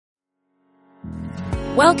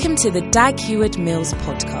Welcome to the Dag Heward-Mills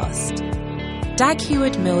podcast. Dag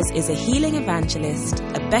Heward-Mills is a healing evangelist,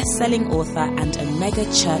 a best-selling author, and a mega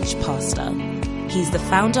church pastor. He's the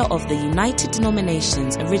founder of the United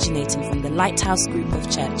Denominations, originating from the Lighthouse Group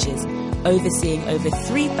of churches, overseeing over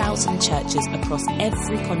 3,000 churches across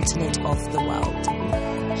every continent of the world.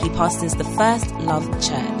 He pastors the First Love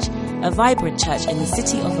Church, a vibrant church in the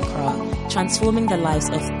city of Accra, transforming the lives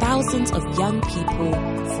of thousands of young people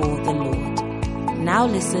for the Lord. Now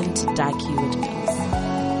listen to Dag Heward-Mills.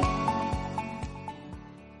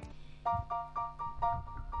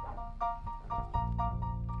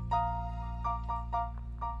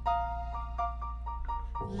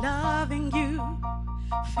 Loving you,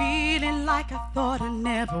 feeling like I thought I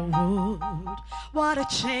never would. What a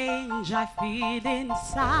change I feel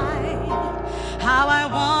inside. How I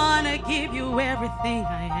want to give you everything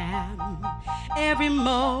I am, every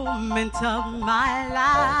moment of my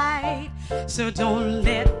life. So don't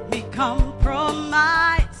let me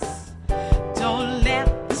compromise. Don't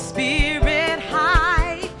let the spirit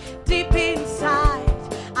hide. Deep inside,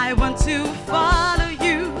 I want to follow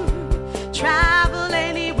you, travel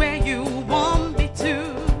anywhere you want me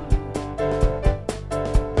to.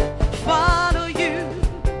 Follow you,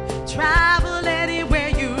 travel anywhere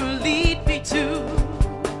you lead me to.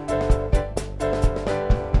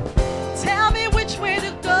 Tell me which way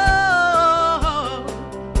to go.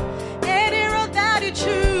 Any road that you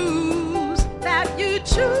choose,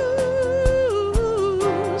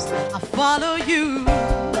 I'll follow you.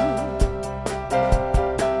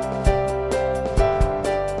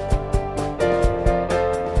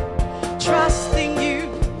 Trusting you,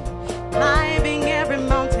 climbing every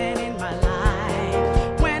mountain in my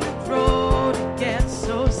life. When the road gets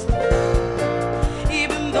so steep,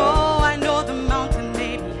 even though I know the mountain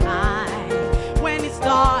may be high, when it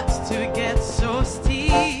starts to get so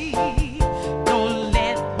steep, don't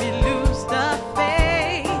let me lose the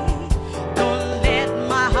faith. Don't let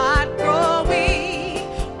my heart grow weak.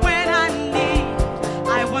 When I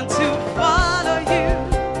want to follow you,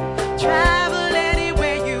 travel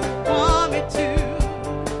anywhere you want me to.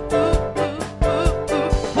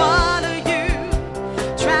 Follow you,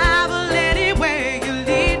 travel anywhere you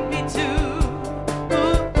lead me to.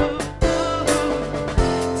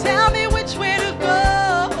 Tell me which way to go.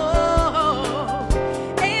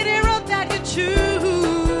 Any road that you choose,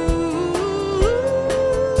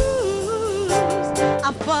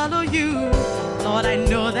 I'll follow you. Lord, I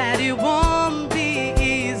know that it won't be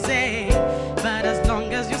easy, but as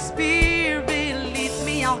long as your spirit leads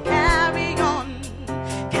me, I'll carry on,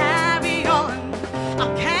 carry on,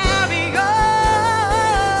 I'll carry on.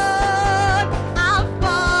 I'll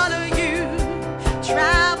follow you,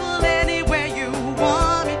 travel anywhere you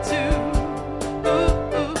want me to.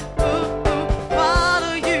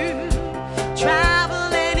 Follow you,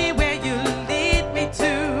 travel anywhere you lead me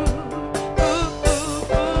to.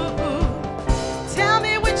 Tell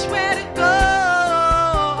me which way to go.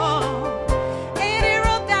 Any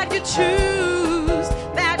road that you choose,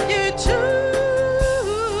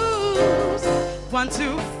 want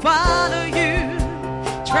to follow you,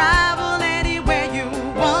 travel anywhere you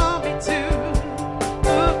want me to.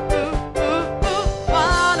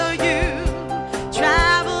 Follow you,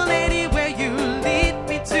 travel anywhere you lead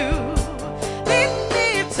me to. Lead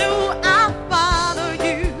me to, I'll follow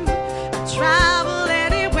you, travel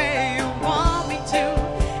anywhere you want me to.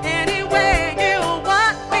 Anywhere you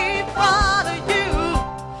want me, follow you,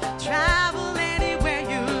 travel anywhere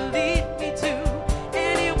you lead me to.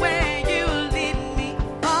 Anywhere you lead me,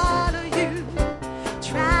 follow you,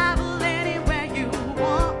 travel anywhere you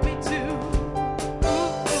want me to.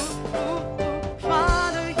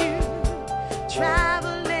 Follow you,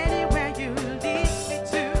 travel anywhere you lead me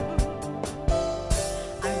to.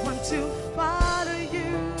 I want to follow you.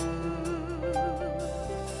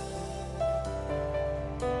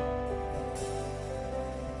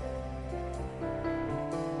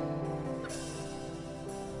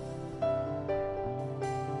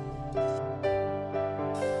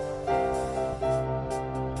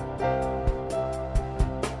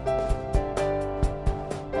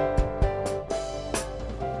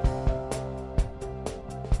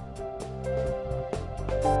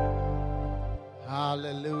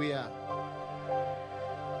 Hallelujah.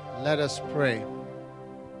 Let us pray.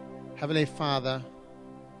 Heavenly Father,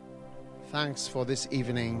 thanks for this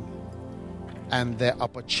evening and the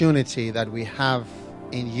opportunity that we have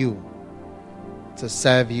in you to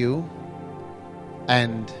serve you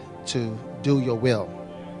and to do your will.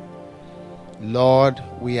 Lord,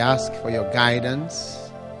 we ask for your guidance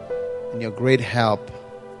and your great help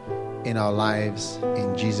in our lives.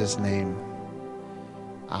 In Jesus' name,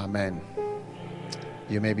 amen.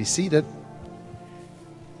 You may be seated.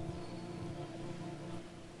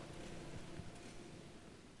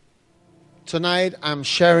 Tonight I'm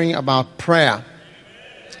sharing about prayer.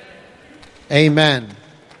 Amen.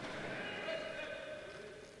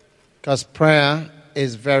 Because prayer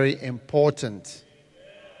is very important.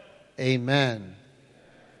 Amen.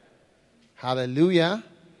 Hallelujah.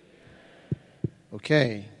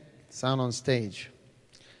 Okay, sound on stage.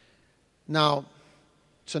 Now,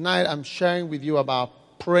 tonight I'm sharing with you about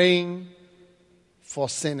praying for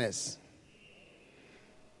sinners.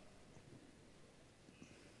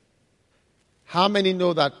 How many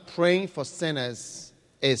know that praying for sinners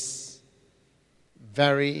is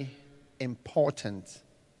very important?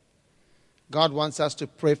 God wants us to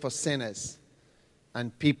pray for sinners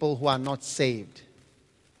and people who are not saved.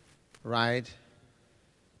 Right?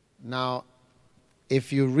 Now,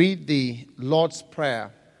 if you read the Lord's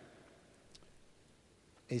Prayer,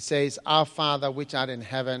 it says, Our Father which art in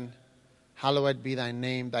heaven, hallowed be thy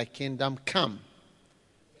name, thy kingdom come.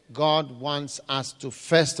 God wants us to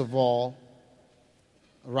first of all,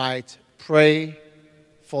 right, pray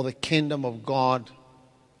for the kingdom of God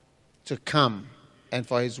to come and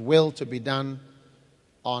for his will to be done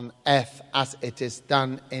on earth as it is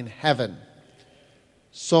done in heaven.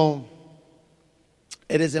 So,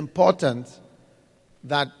 it is important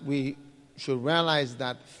that we should realize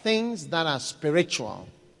that things that are spiritual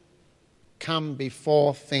come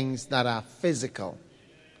before things that are physical.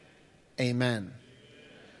 Amen.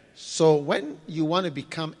 So when you want to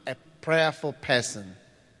become a prayerful person,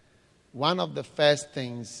 one of the first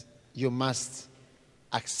things you must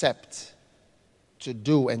accept to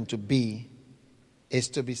do and to be is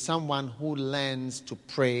to be someone who learns to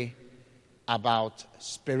pray about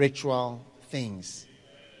spiritual things.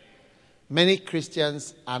 Many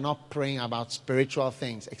Christians are not praying about spiritual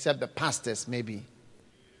things, except the pastors maybe.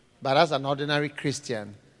 But as an ordinary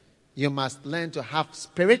Christian, you must learn to have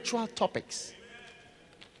spiritual topics.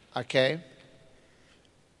 Okay?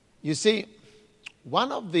 You see,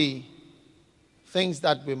 one of the things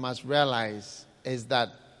that we must realize is that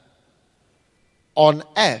on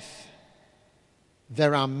earth,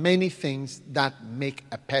 there are many things that make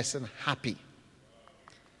a person happy.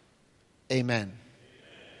 Amen.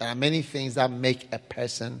 There are many things that make a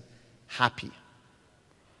person happy.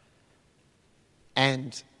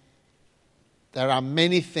 And there are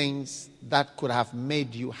many things that could have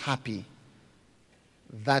made you happy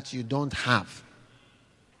that you don't have.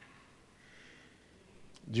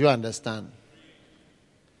 Do you understand?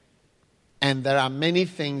 And there are many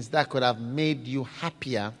things that could have made you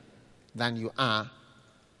happier than you are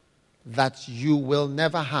that you will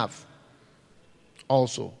never have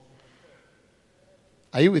also.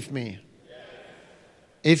 Are you with me?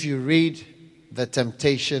 If you read the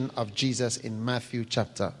temptation of Jesus in Matthew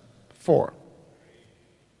chapter 4.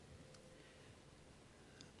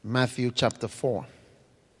 Matthew chapter 4.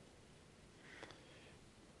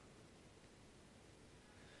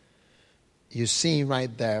 You see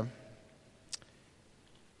right there,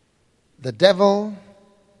 the devil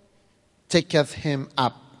taketh him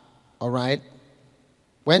up, all right?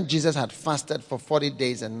 When Jesus had fasted for 40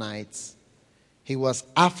 days and nights, he was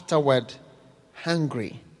afterward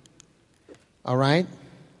hungry, all right?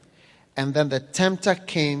 And then the tempter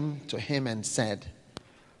came to him and said,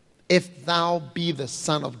 If thou be the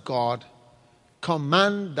Son of God,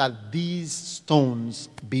 command that these stones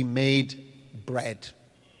be made bread.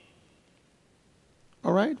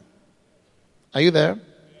 All right? Are you there?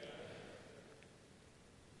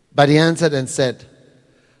 But he answered and said,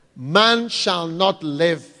 Man shall not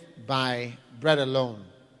live by bread alone,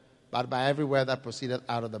 but by every word that proceedeth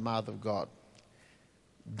out of the mouth of God.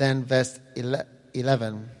 Then verse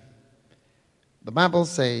 11, the Bible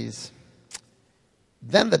says,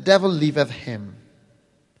 Then the devil leaveth him,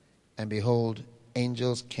 and behold,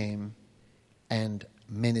 angels came and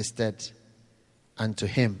ministered unto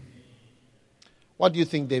him. What do you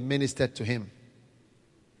think they ministered to him?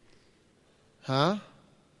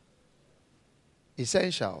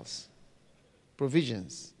 Essentials,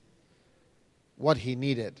 provisions, what he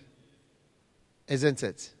needed, isn't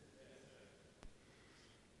it?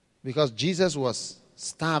 Because Jesus was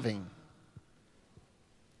starving.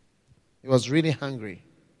 He was really hungry.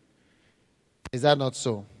 Is that not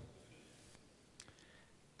so?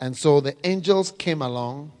 And so the angels came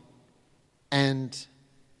along and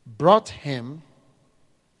brought him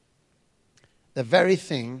the very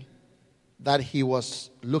thing that he was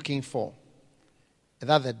looking for,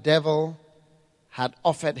 that the devil had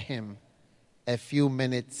offered him a few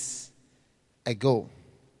minutes ago.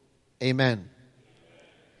 Amen.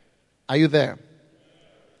 Are you there?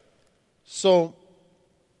 So,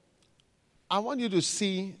 I want you to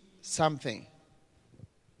see something.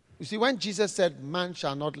 You see, when Jesus said, man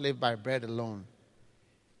shall not live by bread alone,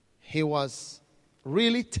 he was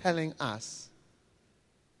really telling us,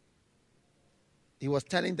 he was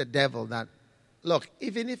telling the devil that, look,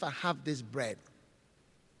 even if I have this bread,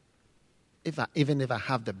 even if I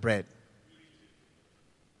have the bread,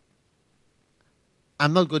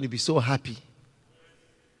 I'm not going to be so happy.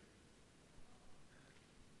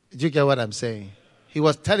 Did you get what I'm saying? He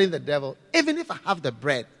was telling the devil, even if I have the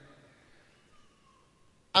bread,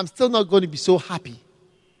 I'm still not going to be so happy.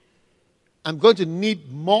 I'm going to need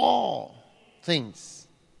more things.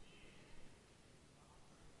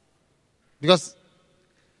 Because,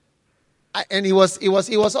 and he was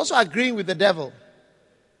also agreeing with the devil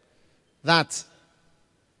that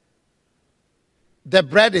the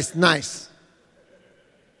bread is nice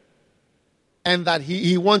and that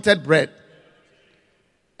he wanted bread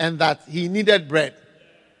and that he needed bread.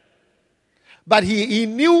 But he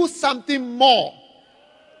knew something more,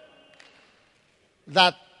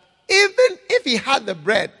 that even if he had the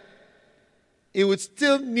bread, he would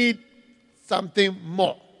still need something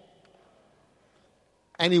more.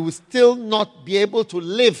 And he would still not be able to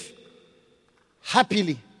live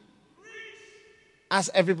happily as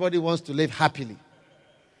everybody wants to live happily.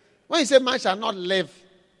 When you say man shall not live,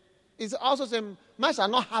 it's also saying man shall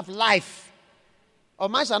not have life, or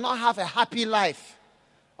man shall not have a happy life,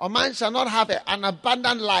 or man shall not have an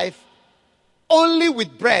abundant life only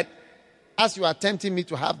with bread, as you are tempting me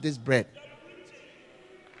to have this bread.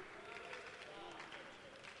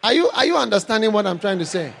 Are you understanding what I'm trying to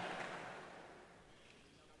say?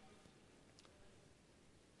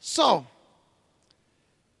 So,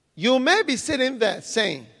 you may be sitting there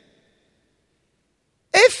saying,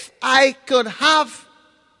 if I could have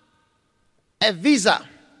a visa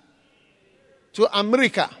to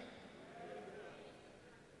America,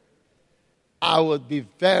 I would be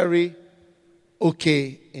very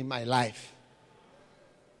okay in my life.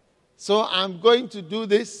 So I'm going to do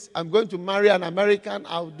this. I'm going to marry an American.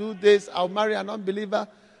 I'll do this. I'll marry an unbeliever.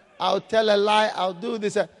 I'll tell a lie. I'll do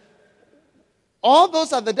this. All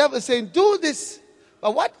those are the devil saying, do this.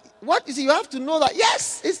 But what is it? You have to know that,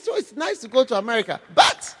 yes, it's true. It's nice to go to America.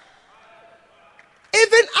 But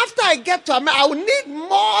even after I get to America, I will need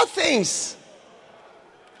more things.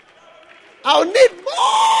 I'll need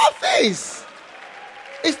more things.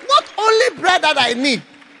 It's not only bread that I need.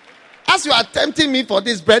 As you are tempting me for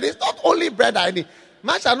this bread, it's not only bread I need.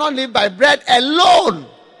 Man shall not live by bread alone.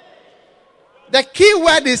 The key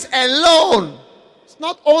word is alone. It's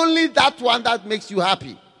not only that one that makes you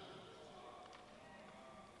happy.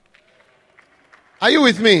 Are you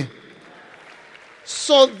with me?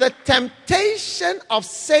 So the temptation of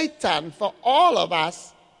Satan for all of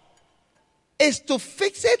us is to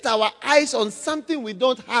fixate our eyes on something we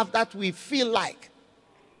don't have that we feel like.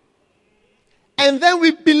 And then we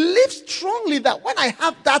believe strongly that when I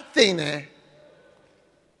have that thing,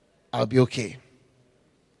 I'll be okay.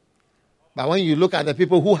 But when you look at the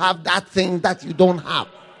people who have that thing that you don't have,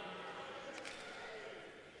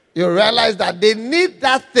 you realize that they need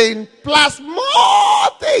that thing plus more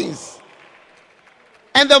things.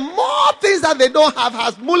 And the more things that they don't have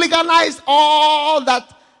has mulliganized all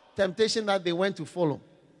that temptation that they went to follow.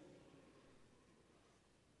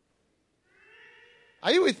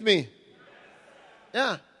 Are you with me?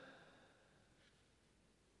 Yeah.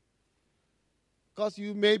 Because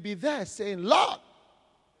you may be there saying, Lord,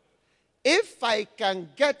 if I can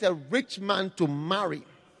get a rich man to marry,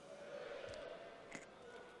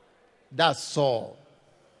 that's all.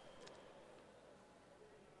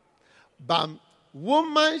 But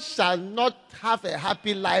woman shall not have a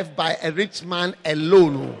happy life by a rich man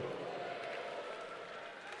alone.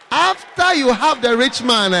 After you have the rich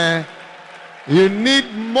man, you need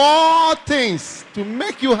more things to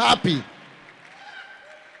make you happy.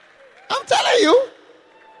 I'm telling you.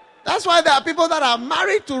 That's why there are people that are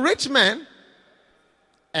married to rich men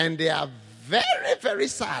and they are very, very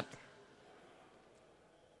sad.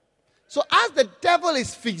 So as the devil is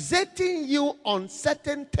fixating you on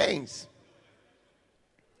certain things,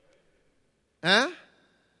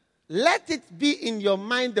 let it be in your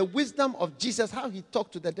mind the wisdom of Jesus, how he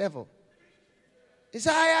talked to the devil. He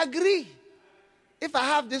said, I agree. If I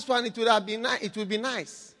have this one, it will be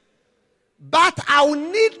nice. But I will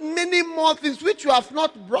need many more things which you have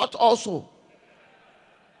not brought also.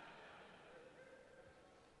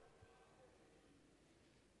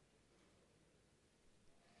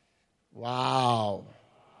 Wow.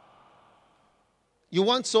 You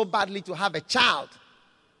want so badly to have a child.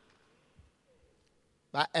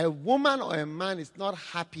 But a woman or a man is not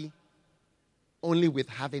happy only with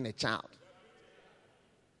having a child.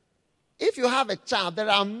 If you have a child, there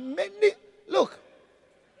are many. Look.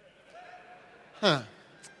 I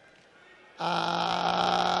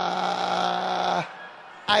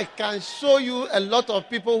can show you a lot of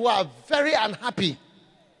people who are very unhappy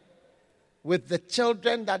with the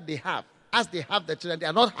children that they have. As they have the children, they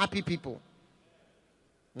are not happy people.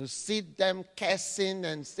 You see them cursing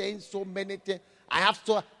and saying so many things. I've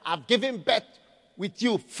given birth with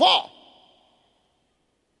you. 4.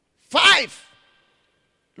 5.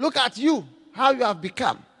 Look at you, how you have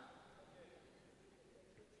become.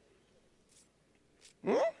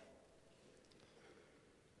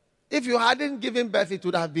 If you hadn't given birth, it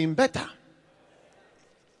would have been better.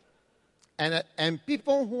 And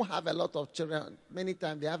people who have a lot of children, many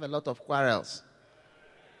times they have a lot of quarrels.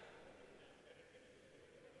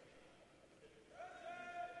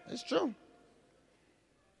 It's true.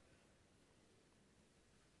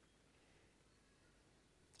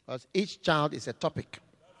 Because each child is a topic.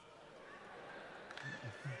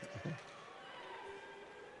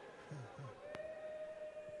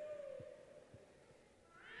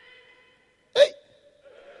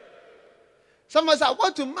 Someone says, I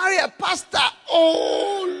want to marry a pastor.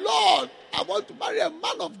 Oh, Lord, I want to marry a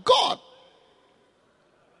man of God.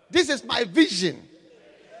 This is my vision.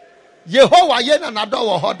 Yehovah yena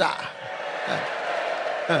nado hoda.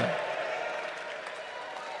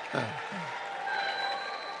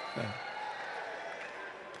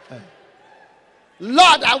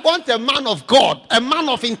 Lord, I want a man of God, a man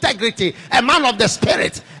of integrity, a man of the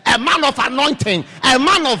spirit, a man of anointing, a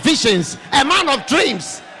man of visions, a man of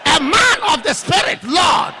dreams. A man of the spirit,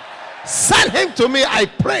 Lord, send him to me, I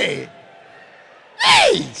pray.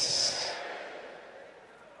 Hey!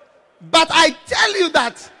 But I tell you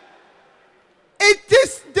that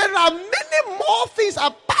there are many more things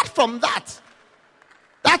apart from that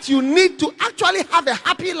you need to actually have a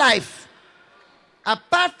happy life.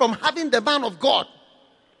 Apart from having the man of God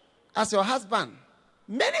as your husband.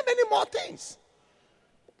 Many, many more things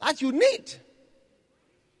that you need.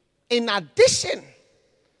 In addition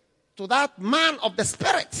to that man of the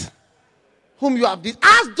spirit whom you have.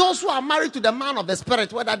 Ask those who are married to the man of the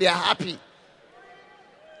spirit whether they are happy.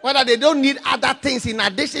 Whether they don't need other things in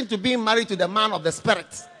addition to being married to the man of the spirit.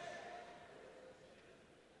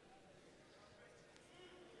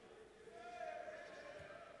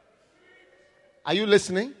 Are you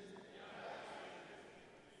listening?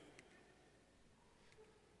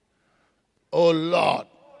 Oh Lord.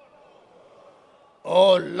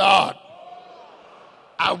 Oh Lord.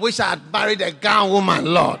 I wish I had married a gown woman,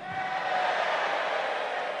 Lord.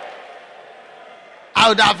 I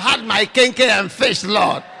would have had my kenke and fish,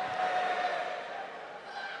 Lord.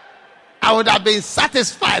 I would have been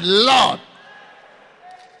satisfied, Lord.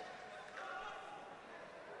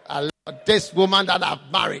 Lord, this woman that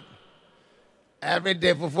I've married, every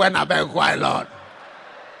day for when I've been quiet, Lord.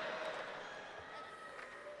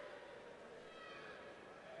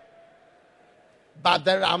 But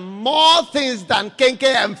there are more things than kenke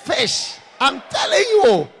and fish. I'm telling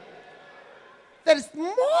you. There is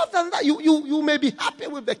more than that. You may be happy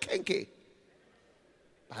with the kenke.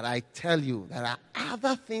 But I tell you, there are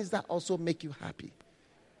other things that also make you happy.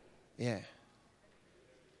 Yeah.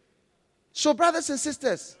 So, brothers and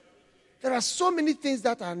sisters, there are so many things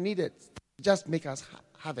that are needed to just make us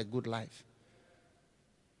have a good life.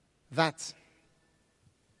 That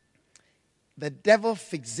the devil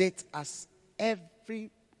fixates us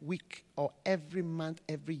every week or every month,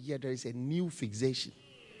 every year. There is a new fixation.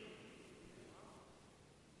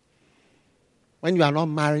 When you are not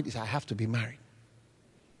married, it's I have to be married.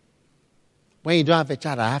 When you don't have a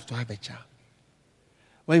child, I have to have a child.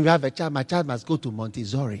 When you have a child, my child must go to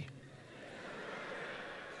Montessori.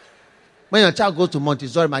 When your child goes to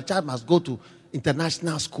Montessori, my child must go to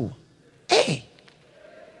international school. Hey!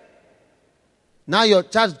 Now your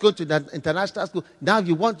child goes to the international school. Now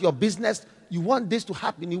you want your business. You want this to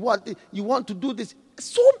happen. You want to do this.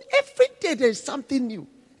 So every day there is something new.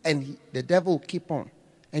 And the devil will keep on.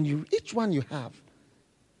 And each one you have,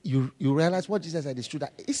 you realize what Jesus said is true.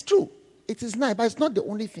 That it's true. It is nice, but it's not the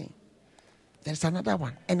only thing. There's another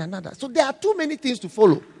one and another. So there are too many things to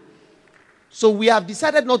follow. So we have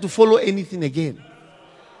decided not to follow anything again.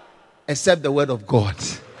 Except the word of God.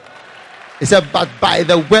 He said, but by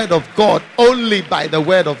the word of God. Only by the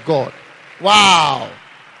word of God. Wow.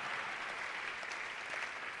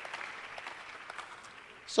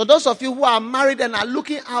 So those of you who are married and are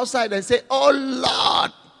looking outside and say, oh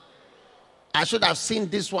Lord, I should have seen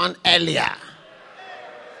this one earlier.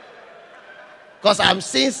 Because I'm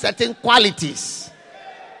seeing certain qualities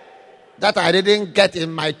that I didn't get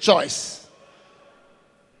in my choice.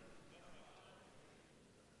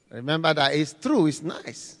 Remember that it's true, it's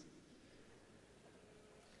nice.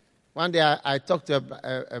 One day I talked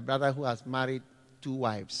to a brother who has married 2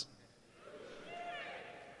 wives.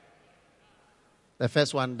 The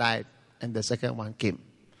first one died and the second one came.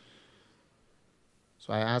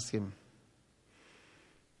 So I asked him,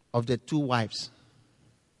 of the 2 wives,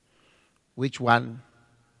 which one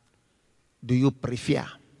do you prefer?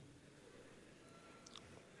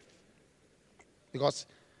 Because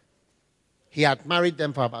he had married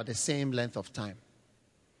them for about the same length of time.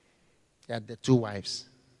 He had the 2 wives.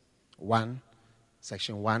 1,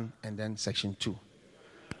 section 1, and then section 2.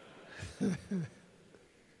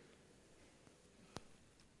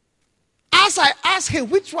 As I asked him,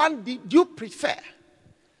 which one did you prefer?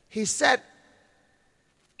 He said,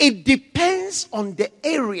 it depends on the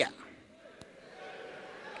area.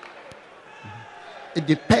 It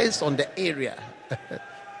depends on the area.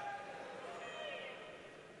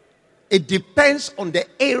 It depends on the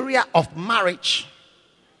area of marriage.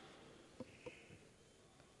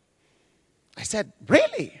 I said,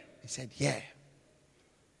 really? He said, yeah.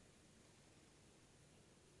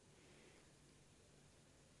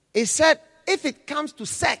 He said, if it comes to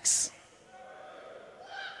sex,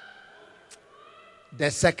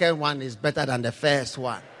 the second one is better than the first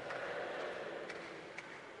one.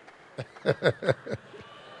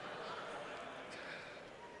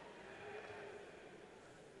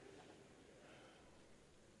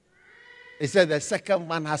 He said the second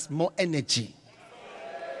one has more energy.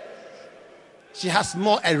 She has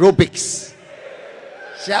more aerobics.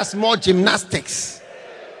 She has more gymnastics.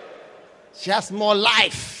 She has more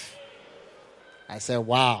life. I said,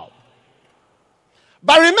 wow.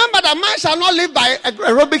 But remember that man shall not live by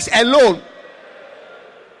aerobics alone.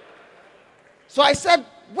 So I said,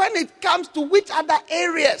 when it comes to which other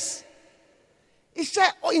areas? He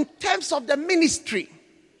said, oh, in terms of the ministry.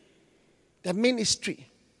 The ministry.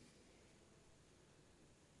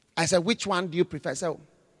 I said, which one do you prefer? I said, oh,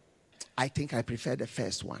 I think I prefer the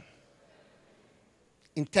first one.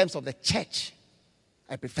 In terms of the church,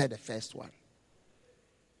 I prefer the first one.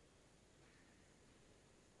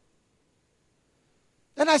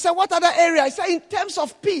 Then I said, what other area? I said, in terms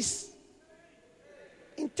of peace.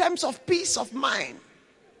 In terms of peace of mind.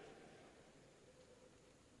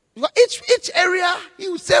 Because each area, he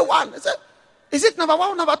would say one. I said, is it number 1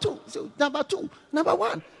 or number 2? He said, number 2, number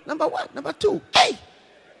 1, number 1, number 2. Hey!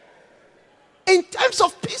 In terms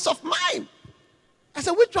of peace of mind. I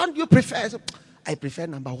said, which one do you prefer? I said, I prefer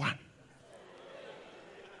number 1.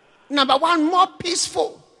 Number 1, more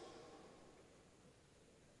peaceful.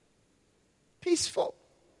 Peaceful.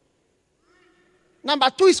 Number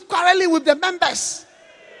 2 is quarreling with the members.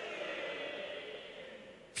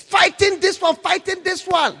 Fighting this one, fighting this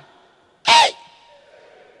one. Hey!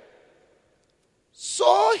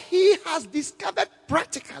 So he has discovered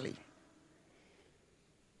practically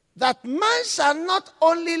that man shall not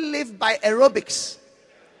only live by aerobics.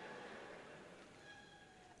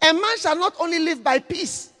 And man shall not only live by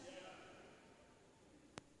peace.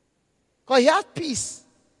 Because he has peace.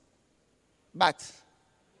 But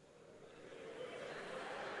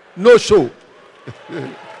no show.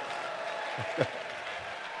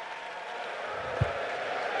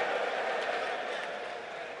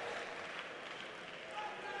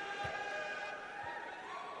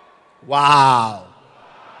 Wow.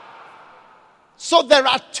 So there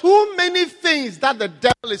are too many things that the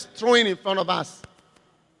devil is throwing in front of us.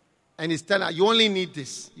 And he's telling us, you only need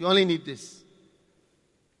this. You only need this.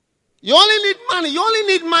 You only need money. You only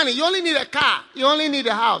need money. You only need a car. You only need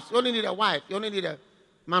a house. You only need a wife. You only need a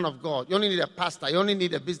man of God. You only need a pastor. You only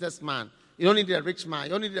need a businessman. You only need a rich man.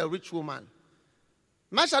 You only need a rich woman.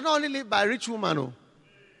 Man shall not only live by a rich woman.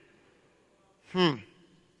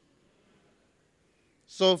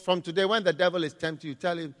 So from today, when the devil is tempting you,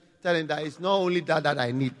 tell him that it's not only that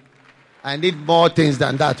I need. I need more things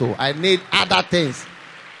than that. Oh, I need other things.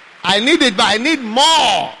 I need it, but I need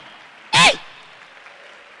more. Hey!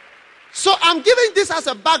 So I'm giving this as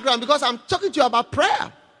a background because I'm talking to you about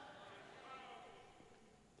prayer.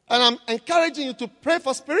 And I'm encouraging you to pray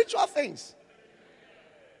for spiritual things.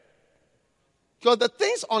 Because the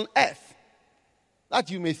things on earth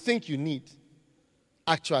that you may think you need,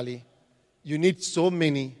 actually, you need so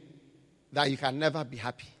many that you can never be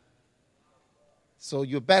happy. So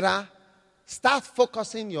you better start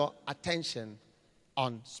focusing your attention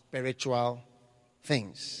on spiritual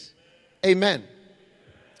things. Amen.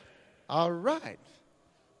 All right.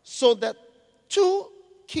 So the 2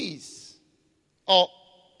 keys, or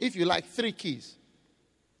if you like 3 keys,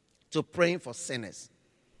 to praying for sinners.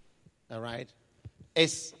 All right.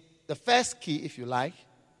 Is the first key, if you like,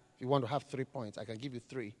 if you want to have 3 points, I can give you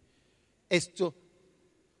 3, is to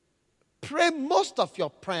pray most of your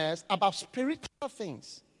prayers about spiritual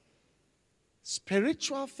things.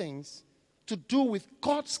 spiritual things to do with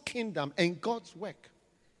God's kingdom and God's work.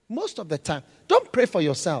 Most of the time. Don't pray for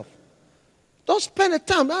yourself. Don't spend the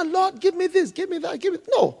time, Lord, give me this, give me that, give it.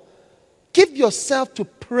 No. Give yourself to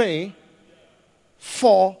pray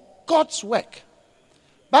for God's work.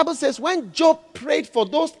 Bible says when Job prayed for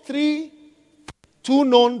those two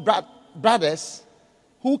known brothers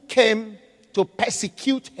who came to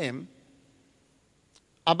persecute him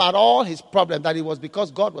about all his problems, that it was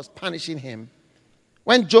because God was punishing him.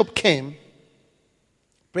 When Job came,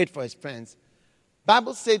 prayed for his friends,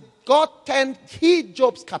 Bible said God turned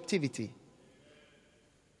Job's captivity.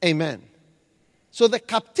 Amen. So the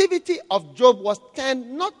captivity of Job was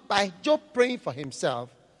turned not by Job praying for himself,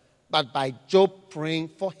 but by Job praying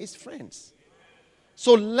for his friends.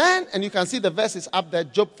 So learn, and you can see the verses up there,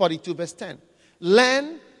 Job 42 verse 10.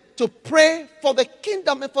 Learn to pray for the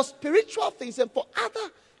kingdom and for spiritual things and for other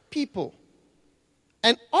people.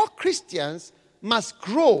 And all Christians must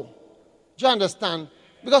grow. Do you understand?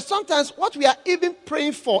 Because sometimes what we are even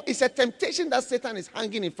praying for is a temptation that Satan is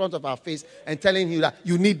hanging in front of our face and telling you that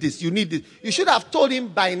you need this, you need this. You should have told him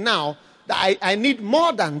by now that I need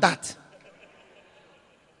more than that.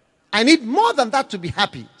 I need more than that to be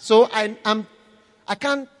happy. So I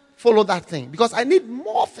can't follow that thing because I need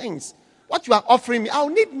more things. What you are offering me, I'll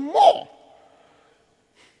need more.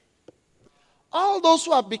 All those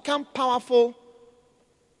who have become powerful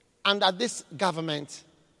under this government,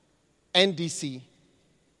 NDC,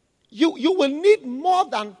 you will need more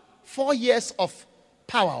than 4 years of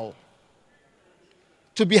power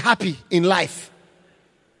to be happy in life.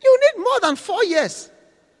 You need more than 4 years.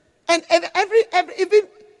 And even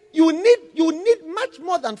you need much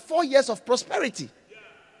more than 4 years of prosperity.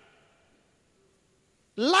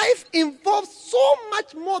 Life involves so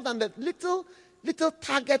much more than the little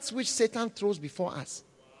targets which Satan throws before us.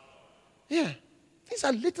 Yeah. These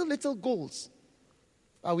are little goals.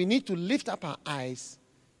 But we need to lift up our eyes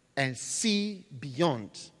and see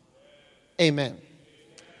beyond. Amen.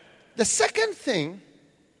 The second thing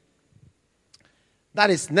that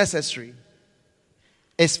is necessary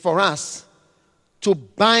is for us to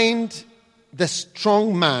bind the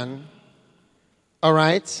strong man, all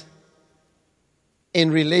right,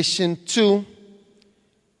 in relation to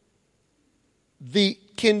the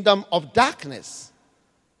kingdom of darkness,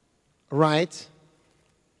 right?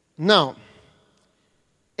 Now,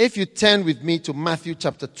 if you turn with me to Matthew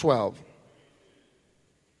chapter 12,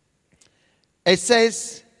 it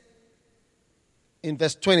says in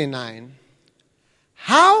verse 29,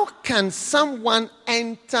 how can someone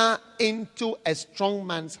enter into a strong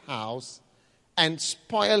man's house and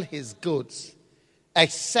spoil his goods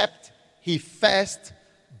except he first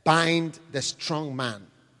bind the strong man?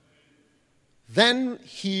 Then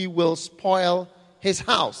he will spoil his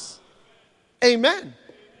house. Amen.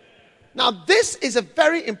 Now, this is a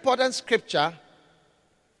very important scripture,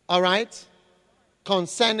 all right,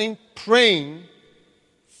 concerning praying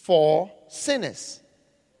for sinners.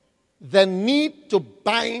 The need to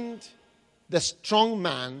bind the strong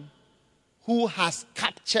man who has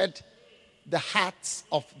captured the hearts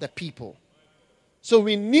of the people. So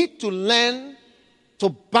we need to learn to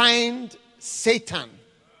bind Satan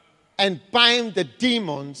and bind the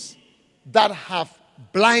demons that have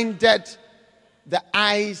blinded the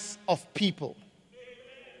eyes of people.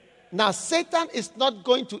 Now, Satan is not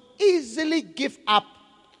going to easily give up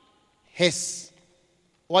his,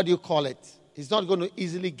 he's not going to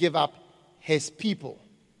easily give up his people.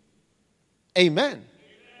 Amen.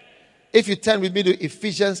 If you turn with me to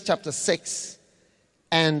Ephesians chapter 6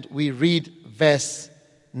 and we read verse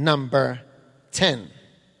number 10.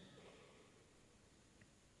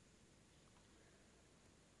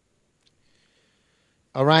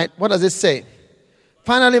 All right, what does it say?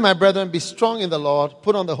 Finally, my brethren, be strong in the Lord,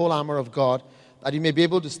 put on the whole armor of God, that you may be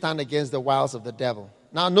able to stand against the wiles of the devil.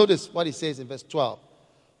 Now notice what he says in verse 12.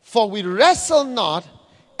 For we wrestle not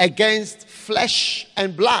against flesh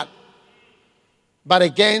and blood, but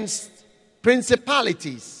against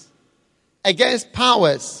principalities, against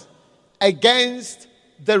powers, against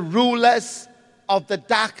the rulers of the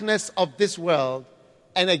darkness of this world,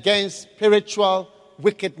 and against spiritual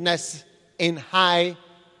wickedness in high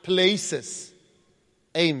places.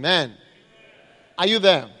 Amen. Are you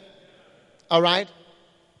there? All right.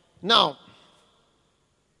 Now,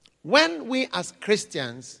 when we as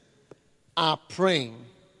Christians are praying,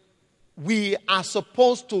 we are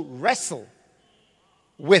supposed to wrestle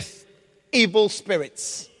with evil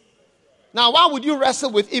spirits. Now, why would you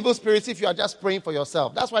wrestle with evil spirits if you are just praying for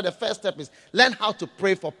yourself? That's why the first step is learn how to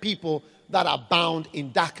pray for people that are bound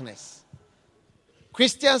in darkness.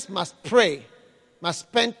 Christians must pray, must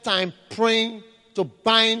spend time praying to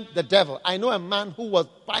bind the devil. I know a man who was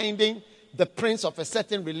binding the prince of a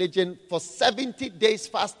certain religion for 70 days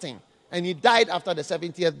fasting. And he died after the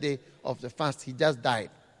 70th day of the fast. He just died.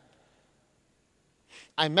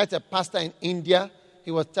 I met a pastor in India.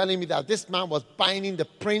 He was telling me that this man was binding the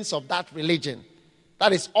prince of that religion.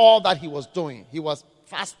 That is all that he was doing. He was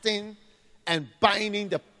fasting and binding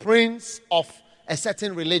the prince of a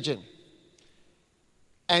certain religion.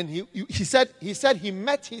 And he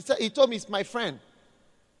told me he's my friend.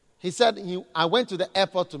 He said, I went to the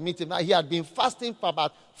airport to meet him. He had been fasting for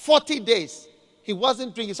about 40 days. He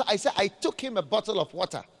wasn't drinking. So I said, I took him a bottle of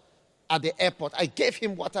water at the airport. I gave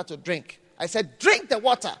him water to drink. I said, drink the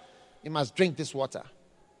water. You must drink this water.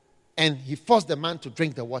 And he forced the man to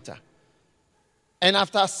drink the water. And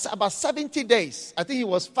after about 70 days, I think he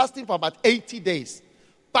was fasting for about 80 days,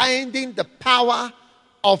 binding the power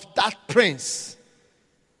of that prince.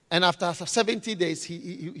 And after 70 days,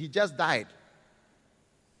 he just died.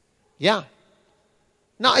 Yeah.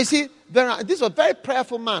 Now, you see, this is a very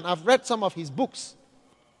prayerful man. I've read some of his books.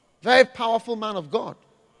 Very powerful man of God.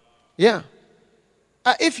 Yeah.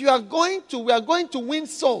 If we are going to win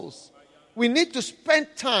souls, we need to spend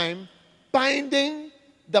time binding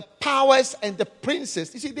the powers and the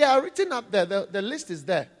princes. You see, they are written up there. The list is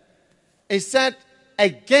there. It said,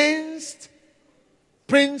 against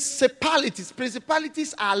principalities.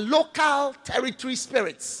 Principalities are local territory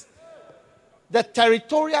spirits. The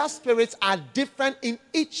territorial spirits are different in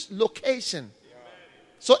each location.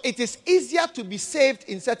 So it is easier to be saved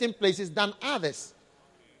in certain places than others.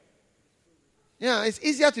 Yeah, it's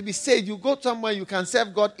easier to be saved. You go somewhere you can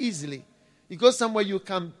serve God easily. You go somewhere you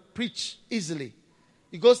can preach easily.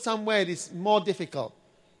 You go somewhere it is more difficult.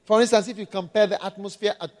 For instance, if you compare the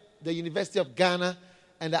atmosphere at the University of Ghana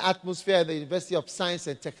and the atmosphere at the University of Science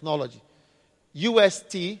and Technology,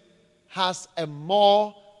 UST has a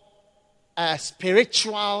more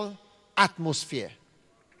spiritual atmosphere.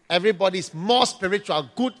 Everybody's more spiritual,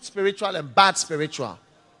 good spiritual and bad spiritual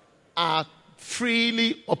are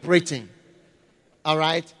freely operating. All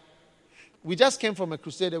right? We just came from a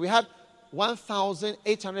crusade. We had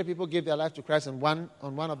 1,800 people gave their life to Christ on one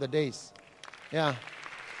of the days. Yeah.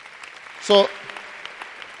 So,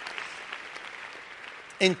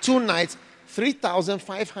 in 2 nights,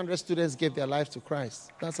 3,500 students gave their lives to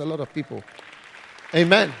Christ. That's a lot of people.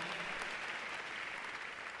 Amen.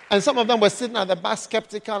 And some of them were sitting at the back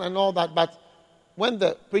skeptical and all that, but when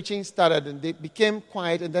the preaching started, and they became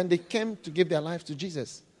quiet, and then they came to give their lives to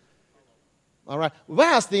Jesus. All right.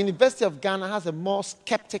 Whereas the University of Ghana has a more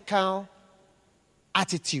skeptical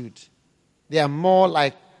attitude. They are more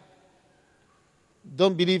like,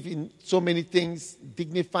 don't believe in so many things,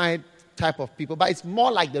 dignified type of people. But it's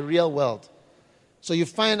more like the real world. So you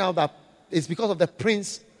find out that it's because of the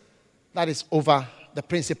prince that is over, the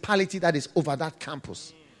principality that is over that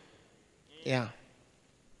campus. Yeah.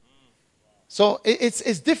 So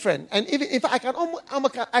it's different. And even if I can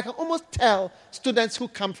almost tell students who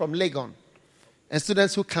come from Legon and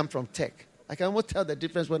students who come from Tech, I can almost tell the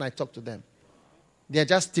difference when I talk to them. They're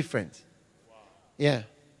just different. Yeah.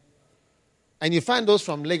 And you find those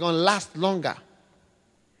from Legon last longer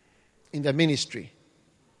in the ministry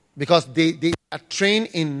because they are trained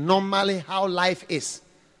in normally how life is.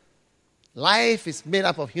 Life is made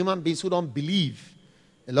up of human beings who don't believe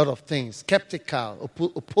a lot of things, skeptical,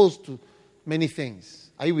 opposed to many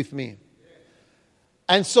things. Are you with me?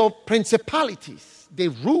 And so principalities, they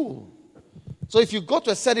rule. So if you go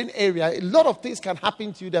to a certain area, a lot of things can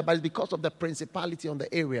happen to you there, but it's because of the principality on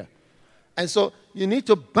the area. And so you need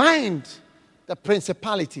to bind the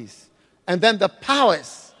principalities and then the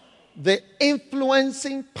powers, the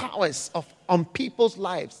influencing powers on people's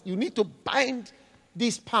lives. You need to bind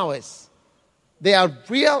these powers. They are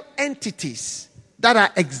real entities that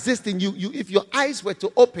are existing. You, if your eyes were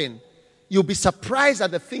to open, you'll be surprised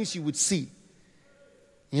at the things you would see.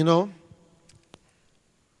 You know?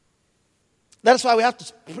 That's why we have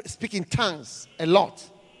to speak in tongues a lot.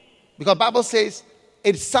 Because the Bible says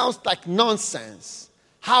it sounds like nonsense.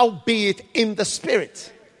 Howbeit in the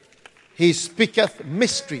spirit, he speaketh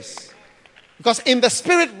mysteries. Because in the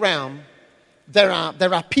spirit realm, there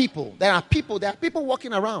are people. There are people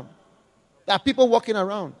walking around. There are people walking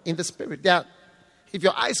around in the spirit. If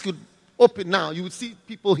your eyes could open now, you would see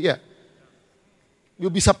people here.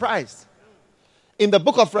 You'll be surprised. In the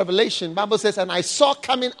book of Revelation, the Bible says, and I saw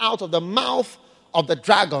coming out of the mouth of the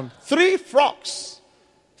dragon 3 frogs.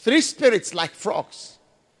 3 spirits like frogs.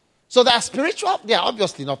 So they are spiritual. They are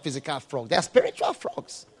obviously not physical frogs. They are spiritual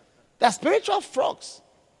frogs. They are spiritual frogs.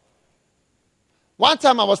 One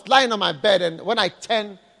time I was lying on my bed, and when I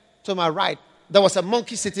turned to my right, there was a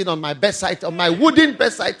monkey sitting on my bedside, on my wooden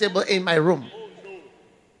bedside table in my room.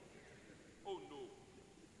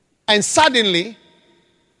 And suddenly,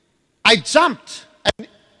 I jumped and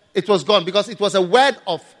it was gone because it was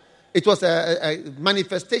a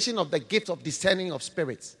manifestation of the gift of discerning of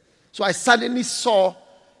spirits. So I suddenly saw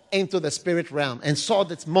into the spirit realm and saw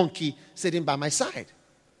this monkey sitting by my side.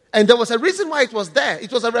 And there was a reason why it was there.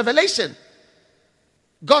 It was a revelation.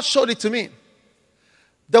 God showed it to me.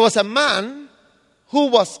 There was a man who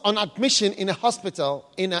was on admission in a hospital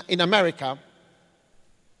in America,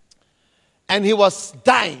 and he was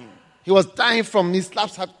dying. He was dying from his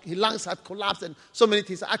lungs had collapsed and so many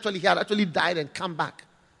things. Actually, he had actually died and come back.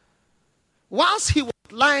 Whilst he was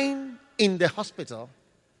lying in the hospital,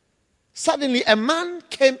 suddenly a man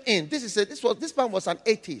came in. This man was an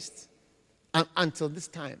atheist until this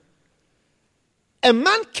time. A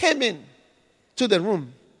man came in to the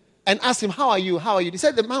room and asked him, "How are you? How are you?" He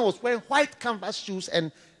said the man was wearing white canvas shoes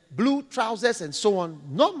and blue trousers and so on,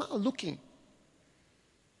 normal looking.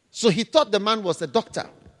 So he thought the man was a doctor.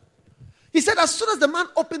 He said as soon as the man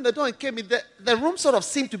opened the door and came in, the room sort of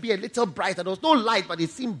seemed to be a little brighter. There was no light, but it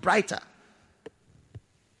seemed brighter.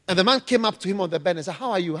 And the man came up to him on the bed and said,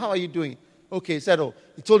 "How are you? How are you doing?" Okay, he said,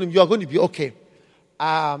 he told him, "You are going to be okay.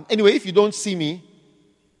 Anyway, if you don't see me,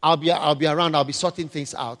 I'll be around. I'll be sorting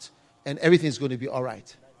things out, and everything's going to be all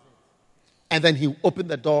right." And then he opened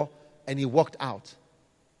the door and he walked out.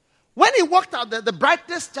 When he walked out, the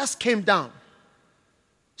brightness just came down.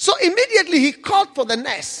 So immediately he called for the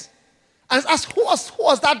nurse and asked, who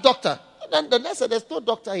was that doctor? And then the nurse said, "There's no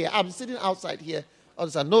doctor here. I'm sitting outside here.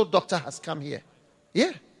 No doctor has come here."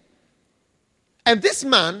 Yeah. And this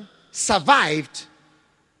man survived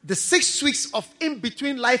the 6 weeks of in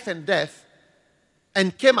between life and death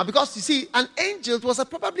and came out. Because you see, an angel, it was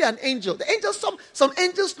probably an angel. The angels, some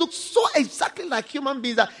angels look so exactly like human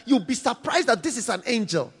beings that you'll be surprised that this is an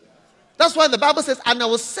angel. That's why the Bible says, "And I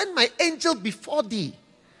will send my angel before thee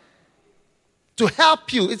to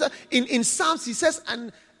help you." In Psalms, he says,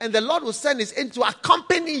 and the Lord will send his angel to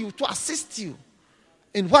accompany you, to assist you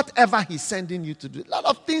in whatever he's sending you to do. A lot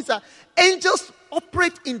of things that angels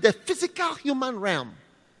operate in the physical human realm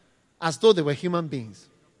as though they were human beings.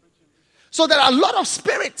 So there are a lot of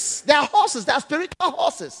spirits. There are horses. There are spiritual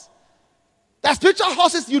horses. There are spiritual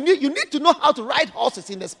horses. You need to know how to ride horses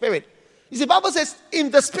in the spirit. You see, the Bible says, in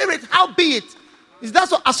the spirit, howbeit.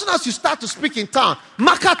 That's what, as soon as you start to speak in tongue,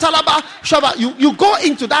 Makatalaba Shaba, you go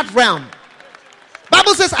into that realm.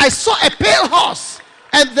 Bible says, "I saw a pale horse,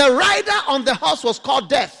 and the rider on the horse was called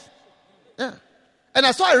Death." Yeah. And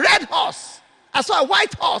I saw a red horse. I saw a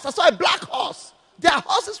white horse. I saw a black horse. There are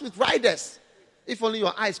horses with riders. If only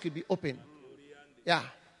your eyes could be open. Yeah.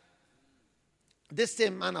 This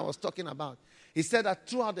same man I was talking about, he said that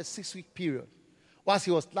throughout the 6-week period, whilst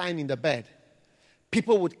he was lying in the bed,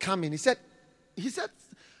 people would come in. He said,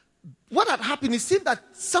 what had happened, it seemed that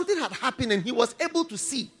something had happened and he was able to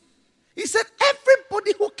see. He said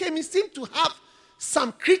everybody who came in seemed to have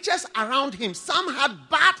some creatures around him. Some had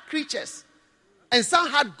bad creatures and some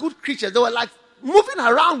had good creatures. They were like moving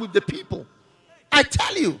around with the people. I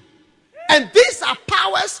tell you. And these are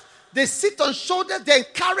powers. They sit on shoulders, they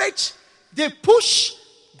encourage, they push,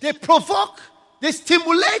 they provoke, they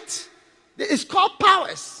stimulate. It's called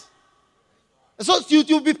powers. So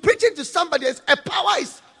you'll be preaching to somebody as a power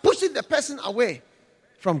is pushing the person away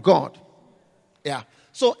from God. Yeah.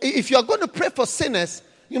 So if you are going to pray for sinners,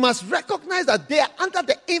 you must recognize that they are under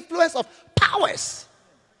the influence of powers.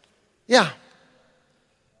 Yeah.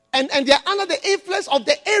 And they are under the influence of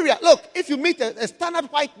the area. Look, if you meet a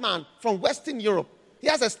standard white man from Western Europe, he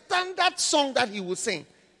has a standard song that he will sing.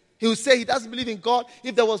 He will say he doesn't believe in God.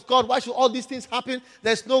 If there was God, why should all these things happen?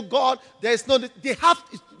 There's no God. They have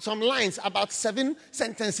some lines, about 7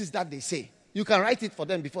 sentences that they say. You can write it for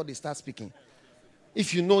them before they start speaking.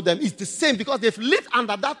 If you know them, it's the same because they've lived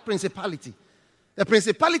under that principality. The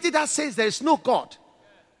principality that says there is no God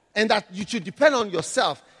and that you should depend on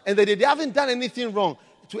yourself and that they haven't done anything wrong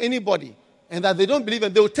to anybody and that they don't believe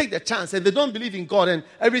and they will take the chance and they don't believe in God and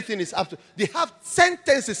everything is up to. They have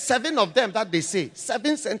sentences, 7 of them that they say.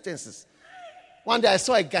 7 sentences. One day I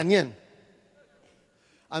saw a Ghanaian.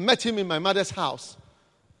 I met him in my mother's house.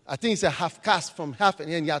 I think he's a half caste from half and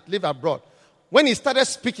he had lived abroad. When he started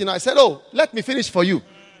speaking, I said, "Oh, let me finish for you."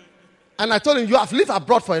 And I told him, "You have lived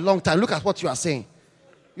abroad for a long time. Look at what you are saying.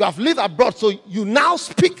 You have lived abroad, so you now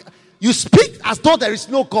speak. You speak as though there is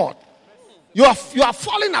no God. You are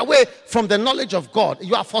falling away from the knowledge of God.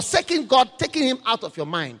 You are forsaking God, taking him out of your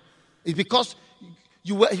mind. It's because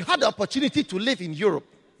you had the opportunity to live in Europe.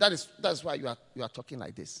 That's why you are talking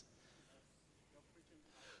like this.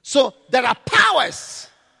 So there are powers.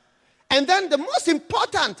 And then the most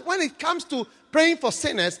important when it comes to praying for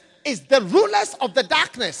sinners is the rulers of the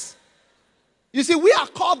darkness. You see, we are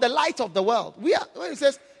called the light of the world. When it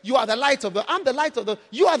says, you are the light of the world, I'm the light of the world,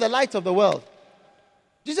 you are the light of the world.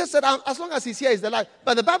 Jesus said, as long as he's here, he's the light.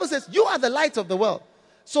 But the Bible says, you are the light of the world.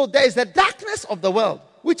 So there is the darkness of the world,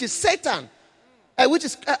 which is Satan, which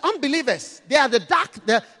is unbelievers. They are the dark,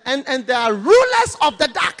 and they are rulers of the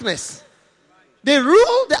darkness. They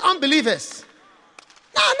rule the unbelievers.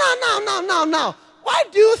 Now. Why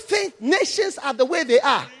do you think nations are the way they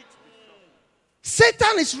are?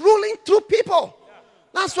 Satan is ruling through people.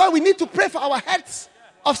 That's why we need to pray for our heads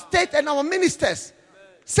of state and our ministers.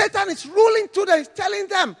 Satan is ruling through them, telling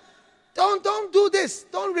them, don't do this.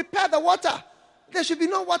 Don't repair the water. There should be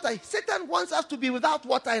no water. Satan wants us to be without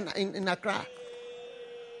water in Accra.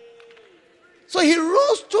 So he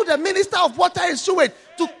rules through the minister of water and sewage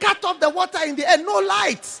to cut off the water in the air. No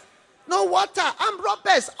lights, no water, armed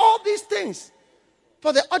robbers, all these things.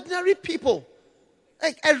 For the ordinary people.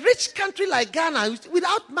 Like a rich country like Ghana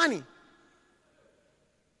without money.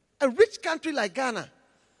 A rich country like Ghana.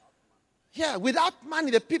 Yeah, without money.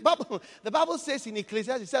 The Bible says in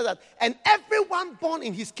Ecclesiastes, it says that, and everyone born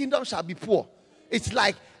in his kingdom shall be poor. It's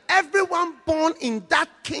like everyone born in that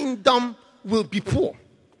kingdom will be poor.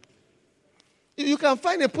 You can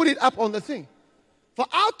find and put it up on the thing. For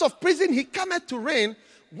out of prison he cometh to reign,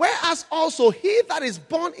 whereas also he that is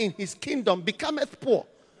born in his kingdom becometh poor.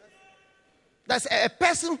 That's a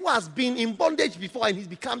person who has been in bondage before and he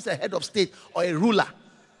becomes a head of state or a ruler.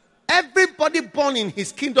 Everybody born in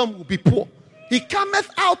his kingdom will be poor. He cometh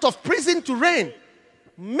out of prison to reign.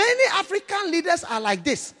 Many African leaders are like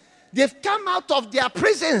this. They've come out of their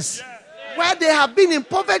prisons where they have been in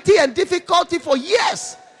poverty and difficulty for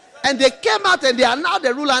years. And they came out and they are now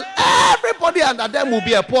the ruler, and everybody under them will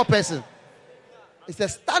be a poor person. It's a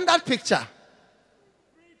standard picture.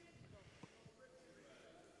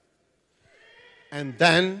 And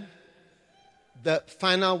then the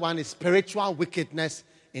final one is spiritual wickedness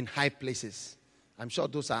in high places. I'm sure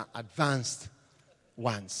those are advanced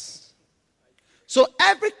ones. So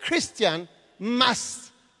every Christian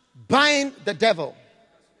must bind the devil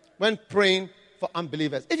when praying for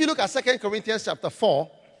unbelievers. If you look at 2 Corinthians chapter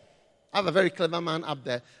 4, I have a very clever man up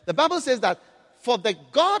there. The Bible says that, for the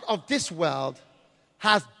God of this world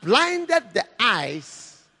has blinded the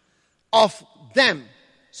eyes of them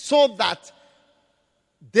so that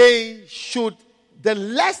they should,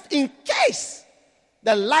 lest in case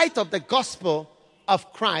the light of the gospel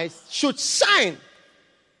of Christ should shine.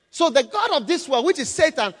 So the God of this world, which is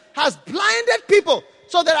Satan, has blinded people.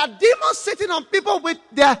 So there are demons sitting on people with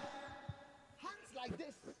their hands like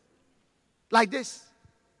this. Like this.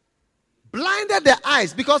 Blinded their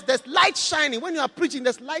eyes because there's light shining. When you are preaching,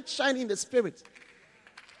 there's light shining in the spirit.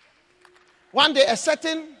 One day, a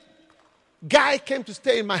certain guy came to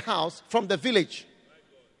stay in my house from the village.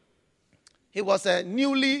 He was a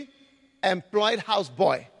newly employed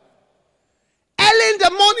houseboy. Early in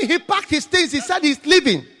the morning, he packed his things. He said he's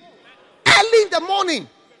leaving. Early in the morning.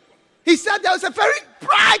 He said there was a very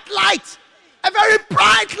bright light. A very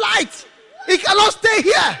bright light. He cannot stay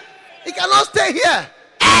here. He cannot stay here.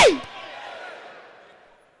 Hey!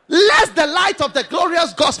 Lest the light of the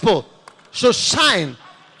glorious gospel should shine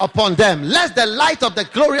upon them. Lest the light of the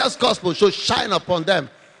glorious gospel should shine upon them.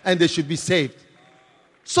 And they should be saved.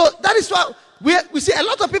 So that is why we see a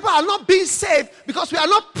lot of people are not being saved because we are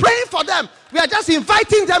not praying for them. We are just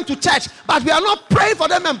inviting them to church, but we are not praying for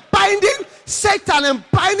them and binding Satan and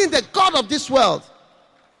binding the God of this world.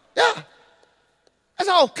 Yeah. I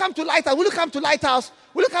said, come to Lighthouse. Will you come to Lighthouse?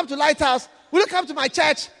 Will you come to Lighthouse? Will you come to my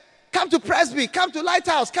church? Come to Presby. Come to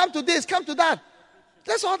Lighthouse. Come to this. Come to that.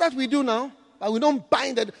 That's all that we do now. But we don't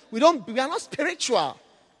bind it. We are not spiritual.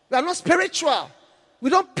 We are not spiritual.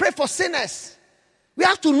 We don't pray for sinners. We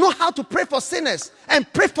have to know how to pray for sinners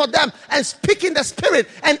and pray for them and speak in the spirit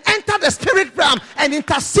and enter the spirit realm and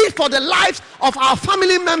intercede for the lives of our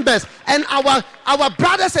family members and our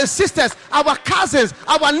brothers and sisters, our cousins,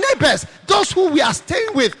 our neighbors, those who we are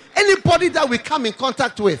staying with, anybody that we come in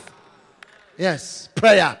contact with. Yes,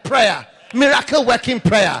 prayer, miracle working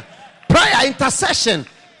prayer, intercession,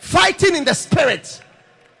 fighting in the spirit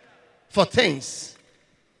for things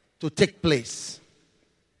to take place.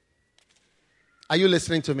 Are you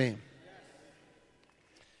listening to me?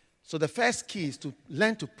 So the first key is to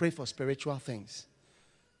learn to pray for spiritual things.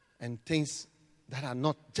 And things that are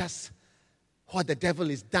not just what the devil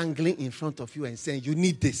is dangling in front of you and saying, you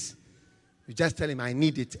need this. You just tell him, I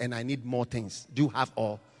need it and I need more things. Do you have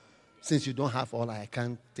all? Since you don't have all, I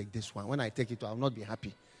can't take this one. When I take it, I will not be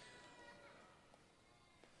happy.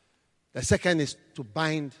 The second is to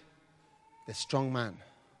bind the strong man.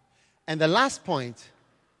 And the last point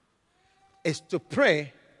is to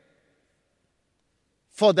pray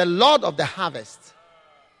for the Lord of the harvest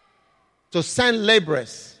to send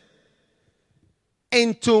laborers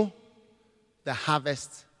into the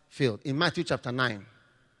harvest field. In Matthew chapter 9,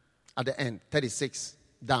 at the end, 36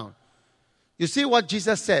 down. You see what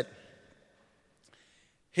Jesus said?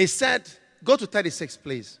 He said, go to 36,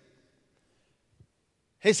 please.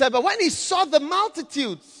 He said, but when he saw the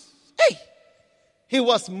multitudes, he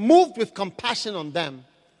was moved with compassion on them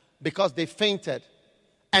because they fainted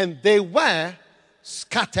and they were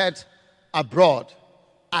scattered abroad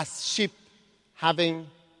as sheep having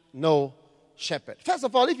no shepherd. First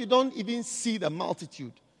of all, if you don't even see the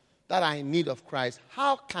multitude that are in need of Christ,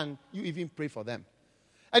 how can you even pray for them?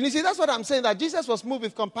 And you see, that's what I'm saying, that Jesus was moved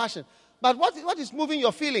with compassion. But what is moving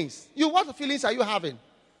your feelings? What feelings are you having?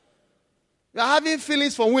 You're having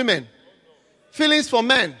feelings for women, feelings for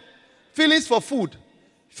men, feelings for food,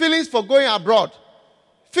 feelings for going abroad,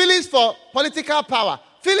 feelings for political power,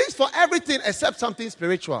 feelings for everything except something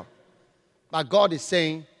spiritual. But God is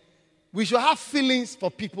saying we should have feelings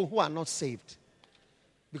for people who are not saved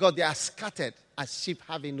because they are scattered as sheep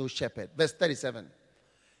having no shepherd. Verse 37.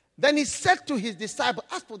 Then he said to his disciples,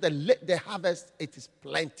 as for the harvest, it is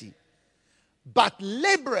plenty, but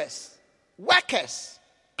laborers, workers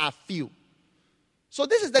are few. So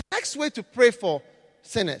this is the next way to pray for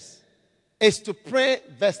sinners, is to pray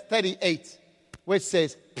verse 38, which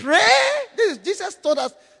says, pray. Jesus told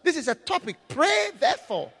us this is a topic. Pray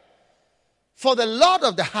therefore for the Lord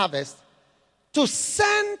of the harvest to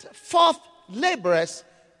send forth laborers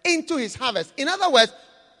into his harvest. In other words,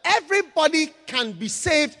 everybody can be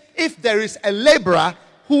saved if there is a laborer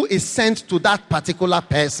who is sent to that particular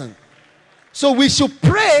person. So we should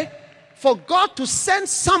pray for God to send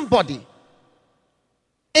somebody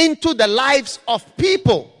into the lives of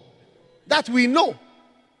people that we know.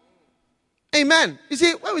 Amen. You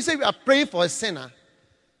see, when we say we are praying for a sinner,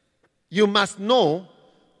 you must know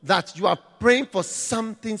that you are praying for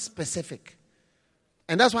something specific.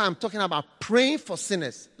 And that's why I'm talking about praying for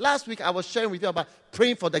sinners. Last week I was sharing with you about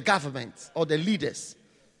praying for the government or the leaders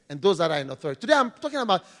and those that are in authority. Today I'm talking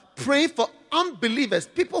about praying for unbelievers,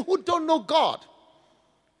 people who don't know God.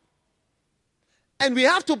 And we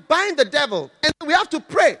have to bind the devil and we have to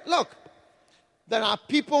pray. Look, there are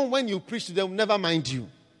people when you preach to them, never mind you.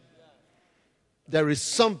 There is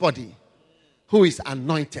somebody who is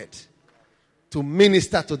anointed to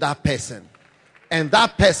minister to that person. And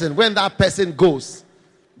that person, when that person goes,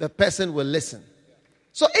 the person will listen.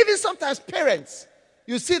 So even sometimes parents,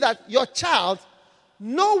 you see that your child,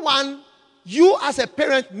 no one, you as a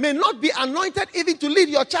parent may not be anointed even to lead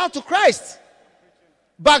your child to Christ.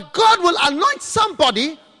 But God will anoint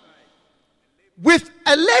somebody with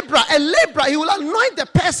a laborer. A laborer, he will anoint the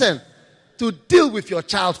person to deal with your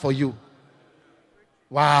child for you.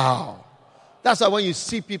 Wow. That's why when you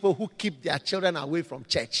see people who keep their children away from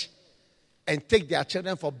church and take their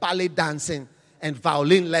children for ballet dancing and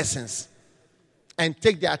violin lessons and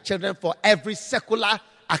take their children for every secular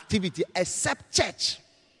activity except church,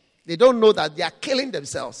 they don't know that they are killing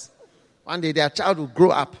themselves. One day their child will grow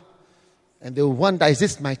up and they will wonder, is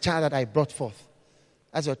this my child that I brought forth?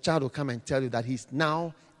 As your child will come and tell you that he's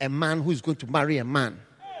now a man who is going to marry a man.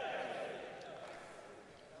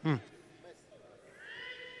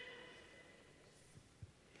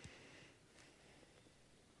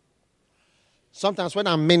 Sometimes when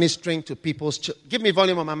I'm ministering to people's children, give me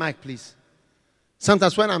volume on my mic, please.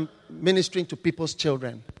 Sometimes when I'm ministering to people's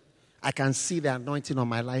children, I can see the anointing on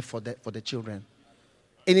my life for the children.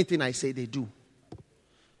 Anything I say, they do.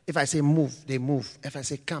 If I say move, they move. If I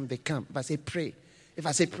say come, they come. If I say pray. If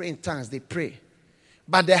I say pray in tongues, they pray.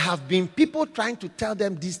 But there have been people trying to tell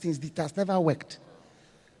them these things. It has never worked.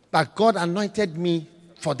 But God anointed me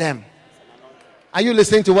for them. Are you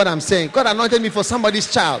listening to what I'm saying? God anointed me for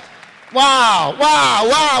somebody's child. Wow, wow,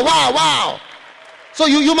 wow, wow, wow. So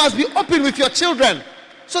you must be open with your children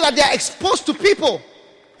so that they are exposed to people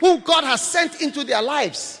whom God has sent into their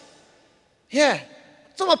lives. Yeah.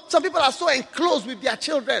 Some people are so enclosed with their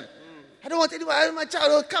children. I don't want anyone, my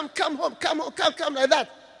child, come home, come like that.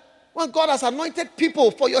 When God has anointed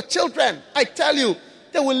people for your children, I tell you,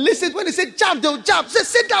 they will listen. When they say jump, they will jump. Say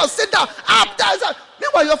sit down, up, down.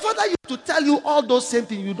 Meanwhile, your father used to tell you all those same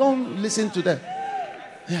things. You don't listen to them.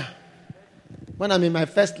 Yeah. When I'm in my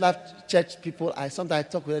first love church, people, sometimes I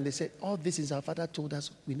talk with them, they say, all this is our father told us.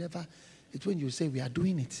 It's when you say we are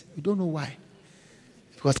doing it. You don't know why.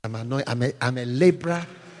 Because I'm a laborer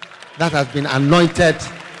that has been anointed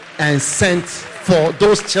and sent for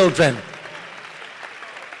those children.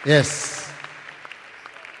 Yes.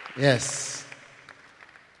 Yes.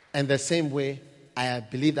 And the same way, I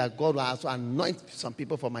believe that God will also anoint some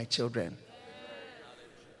people for my children.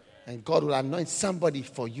 And God will anoint somebody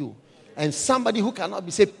for you. And somebody who cannot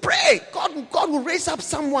be saved, pray. God will raise up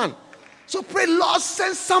someone. So pray, Lord,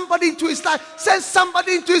 send somebody into his life. Send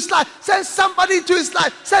somebody into his life. Send somebody into his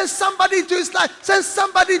life. Send somebody into his life. Send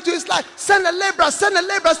somebody into his life. Send a laborer. Send a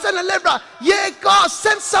laborer. Send a laborer. Yeah, God,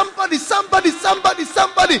 send somebody. Send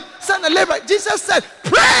a laborer. Jesus said,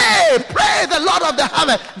 pray the Lord of the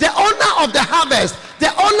harvest, the owner of the harvest,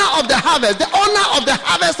 the owner of the harvest, the owner of the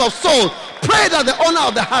harvest of souls. Pray that the owner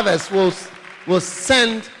of the harvest will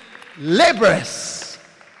send laborers,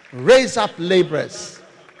 raise up laborers,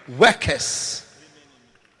 workers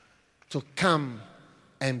to come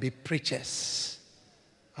and be preachers.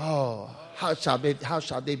 Oh, how shall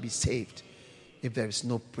they be saved if there is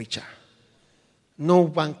no preacher? No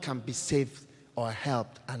one can be saved or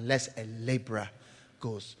helped unless a laborer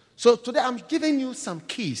goes. So today I'm giving you some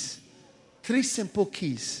keys, 3 simple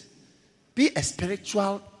keys. Be a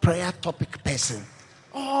spiritual prayer topic person.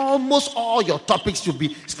 Almost all your topics should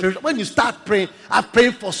be spiritual. When you start praying, I'm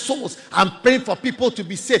praying for souls. I'm praying for people to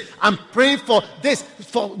be saved. I'm praying for this,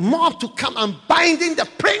 for more to come. I'm binding the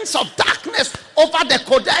prince of darkness over the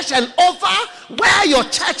Qodesh and over where your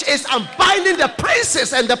church is. I'm binding the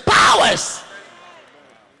princes and the powers.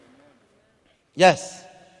 Yes.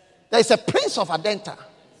 There is a prince of Adenta.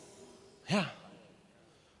 Yeah.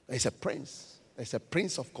 There is a prince. There is a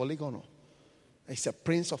prince of Koligono. It's a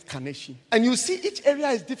prince of Kaneshi. And you see each area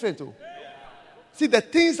is different too. See, the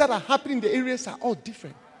things that are happening in the areas are all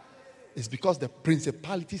different. It's because the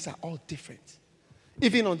principalities are all different.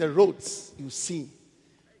 Even on the roads, you see,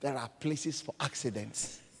 there are places for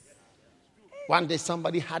accidents. One day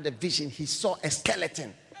somebody had a vision. He saw a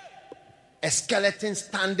skeleton. A skeleton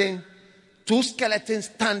standing, 2 skeletons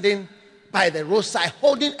standing by the roadside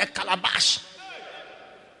holding a calabash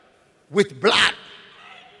with blood,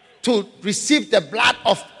 to receive the blood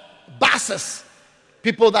of buses,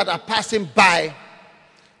 people that are passing by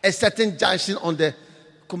a certain junction on the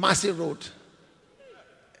Kumasi Road.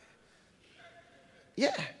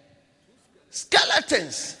 Yeah.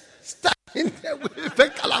 Skeletons standing there with a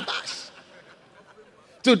calabash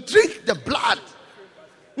to drink the blood.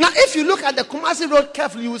 Now, if you look at the Kumasi Road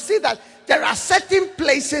carefully, you will see that there are certain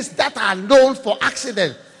places that are known for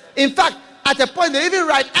accidents. In fact, at a point they even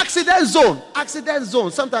write accident zone. Accident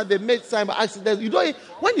zone. Sometimes they make sign about accidents.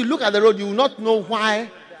 When you look at the road, you will not know why.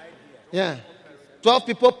 Yeah. 12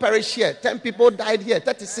 people perished here. 10 people died here.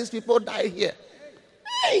 36 people died here.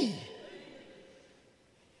 Hey!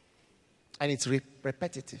 And it's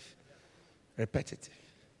repetitive.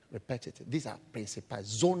 These are principal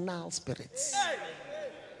zonal spirits.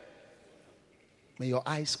 May your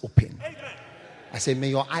eyes open. I say, may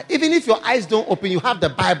your eyes, even if your eyes don't open, you have the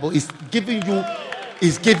Bible. It's giving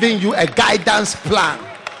you a guidance plan.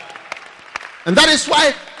 And that is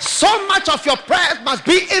why so much of your prayer must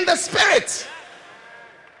be in the spirit.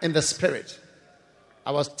 In the spirit.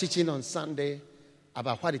 I was teaching on Sunday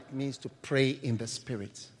about what it means to pray in the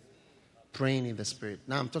spirit. Praying in the spirit.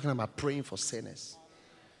 Now I'm talking about praying for sinners.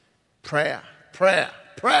 Prayer.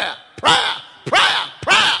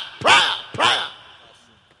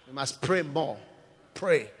 We must pray more.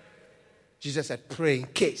 Pray. Jesus said, pray in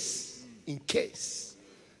case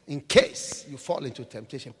you fall into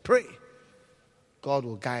temptation. Pray. God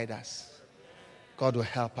will guide us. God will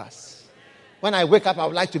help us. When I wake up, I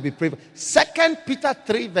would like to be praying. 2 Peter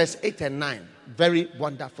 3 verse 8 and 9. Very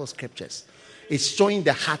wonderful scriptures. It's showing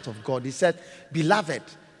the heart of God. He said, beloved,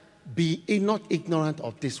 be not ignorant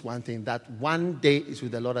of this one thing, that one day is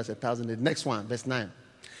with the Lord as 1,000 days. Next one, verse 9.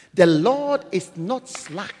 The Lord is not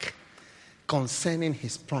slack concerning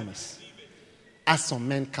his promise, as some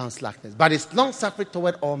men count slackness, but is long-suffering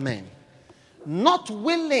toward all men, not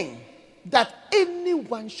willing that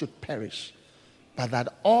anyone should perish, but that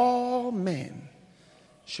all men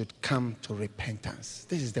should come to repentance.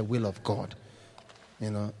 This is the will of God.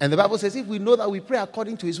 And the Bible says, if we know that we pray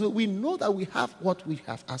according to his will, we know that we have what we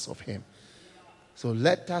have asked of him. So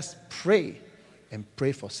let us pray and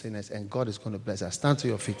pray for sinners, and God is going to bless us. Stand to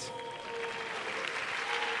your feet.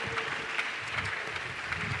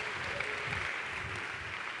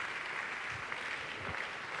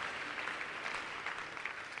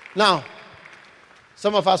 Now,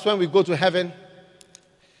 some of us, when we go to heaven,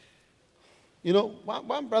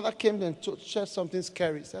 one brother came and shared something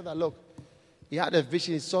scary. He said that, look, he had a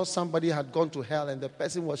vision. He saw somebody had gone to hell, and the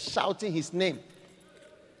person was shouting his name.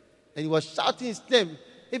 And he was shouting his name.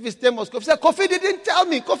 If his name was Kofi, he said, Kofi didn't tell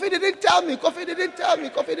me. Kofi didn't tell me. Kofi didn't tell me.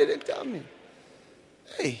 Kofi didn't tell me.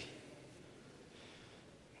 Hey.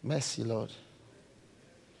 Mercy, Lord.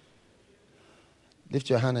 Lift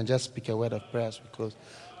your hand and just speak a word of prayer as we close.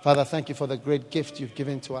 Father, thank you for the great gift you've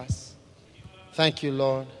given to us. Thank you,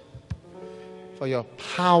 Lord. for your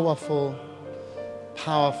powerful,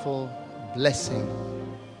 powerful blessing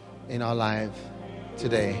in our life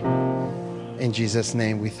today. In Jesus'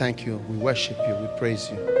 name, we thank you, we worship you, we praise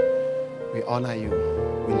you, we honor you,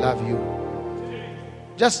 we love you.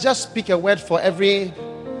 Just speak a word for every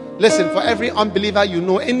unbeliever you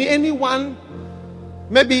know, anyone,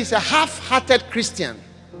 maybe it's a half-hearted Christian,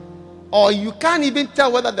 or you can't even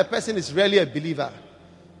tell whether the person is really a believer.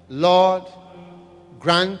 Lord,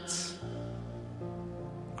 grant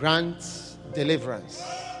deliverance.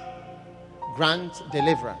 Grant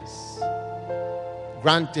deliverance.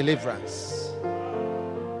 Grant deliverance.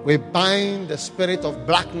 We bind the spirit of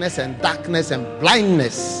blackness and darkness and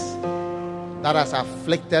blindness that has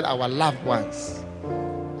afflicted our loved ones,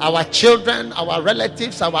 our children, our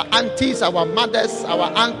relatives, our aunties, our mothers,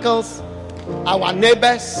 our uncles, our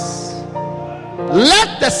neighbors.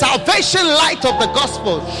 Let the salvation light of the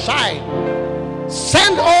gospel shine.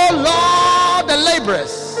 Send, oh Lord, the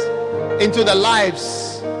laborers into the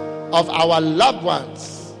lives of our loved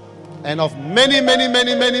ones and of many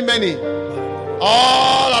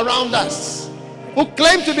all around us who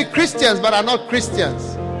claim to be Christians but are not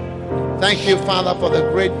Christians. Thank you, Father, for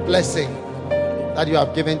the great blessing that you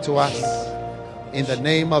have given to us in the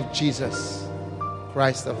name of Jesus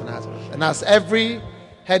Christ of Nazareth. And as every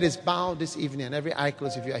head is bowed this evening and every eye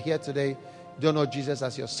closed, if you are here today, you don't know Jesus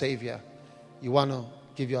as your Savior, you want to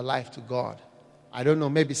give your life to God. I don't know,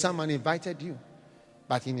 maybe someone invited you,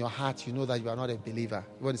 but in your heart you know that you are not a believer.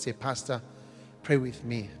 You want to say, Pastor, pray with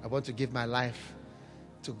me. I want to give my life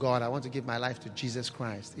to God. I want to give my life to Jesus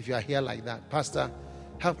Christ. If you are here like that, Pastor,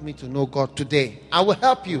 help me to know God today. I will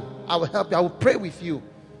help you. I will pray with you.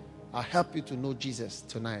 I'll help you to know Jesus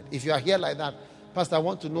tonight. If you are here like that, Pastor, I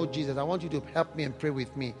want to know Jesus. I want you to help me and pray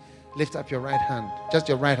with me. Lift up your right hand. Just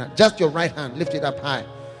your right hand. Just your right hand. Lift it up high.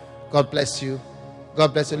 God bless you.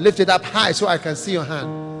 God bless you. Lift it up high so I can see your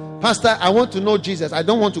hand. Pastor, I want to know Jesus. I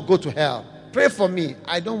don't want to go to hell. Pray for me.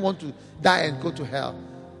 I don't want to die and go to hell.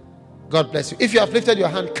 God bless you. If you have lifted your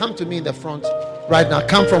hand, come to me in the front right now.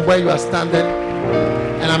 Come from where you are standing,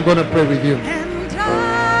 and I'm going to pray with you. And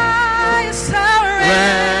I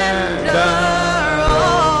surrender.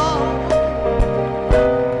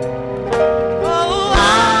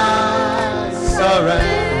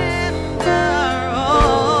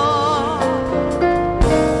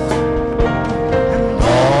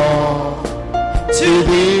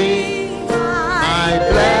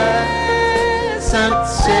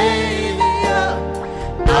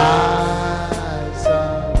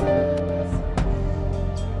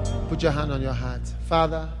 Put your hand on your heart.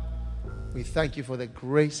 Father, we thank you for the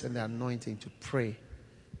grace and the anointing to pray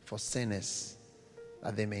for sinners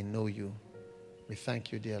that they may know you. We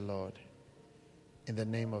thank you, dear Lord. In the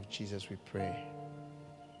name of Jesus we pray.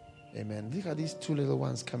 Amen. Look at these two little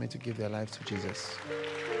ones coming to give their lives to Jesus.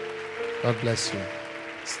 God bless you.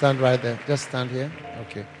 Stand right there. Just stand here.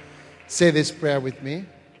 Okay. Say this prayer with me.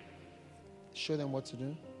 Show them what to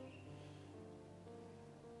do.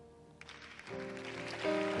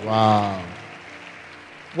 Wow.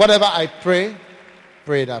 Whatever I pray,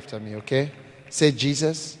 pray it after me, okay? Say,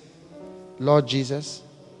 Jesus, Lord Jesus,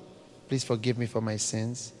 please forgive me for my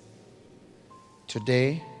sins.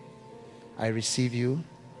 Today, I receive you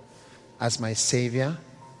as my Savior,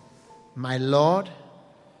 my Lord,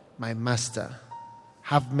 my Master.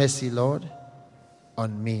 Have mercy, Lord,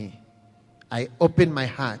 on me. I open my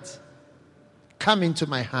heart. Come into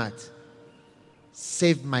my heart.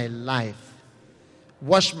 Save my life.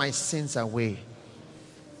 Wash my sins away.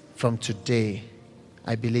 From today,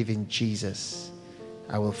 I believe in Jesus.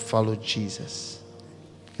 I will follow Jesus.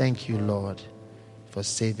 Thank you, Lord, for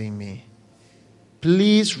saving me.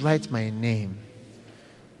 Please write my name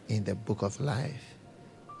in the book of life.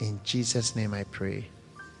 In Jesus' name I pray.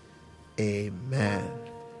 Amen.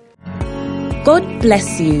 God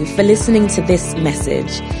bless you for listening to this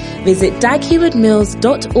message. Visit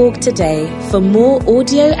daghewardmills.org today for more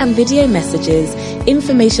audio and video messages,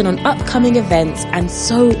 information on upcoming events, and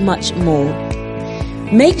so much more.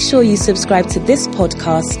 Make sure you subscribe to this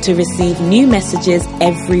podcast to receive new messages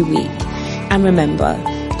every week. And remember,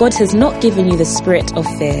 God has not given you the spirit of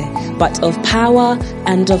fear, but of power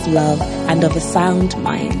and of love and of a sound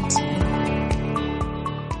mind.